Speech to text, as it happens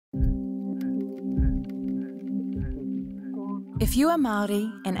If you are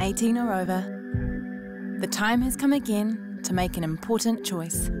Māori and 18 or over, the time has come again to make an important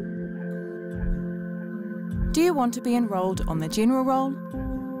choice. Do you want to be enrolled on the general roll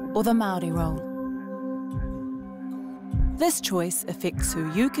or the Māori roll? This choice affects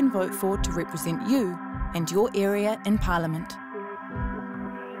who you can vote for to represent you and your area in Parliament.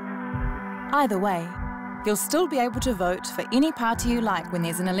 Either way, you'll still be able to vote for any party you like when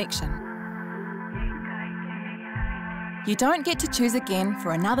there's an election. You don't get to choose again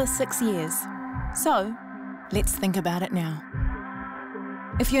for another 6 years. So, let's think about it now.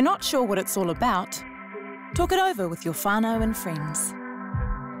 If you're not sure what it's all about, talk it over with your whānau and friends.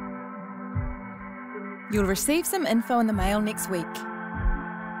 You'll receive some info in the mail next week.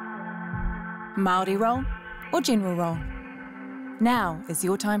 Māori roll or general roll? Now is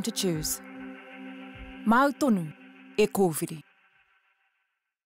your time to choose. Mau tonu e kōwhiri.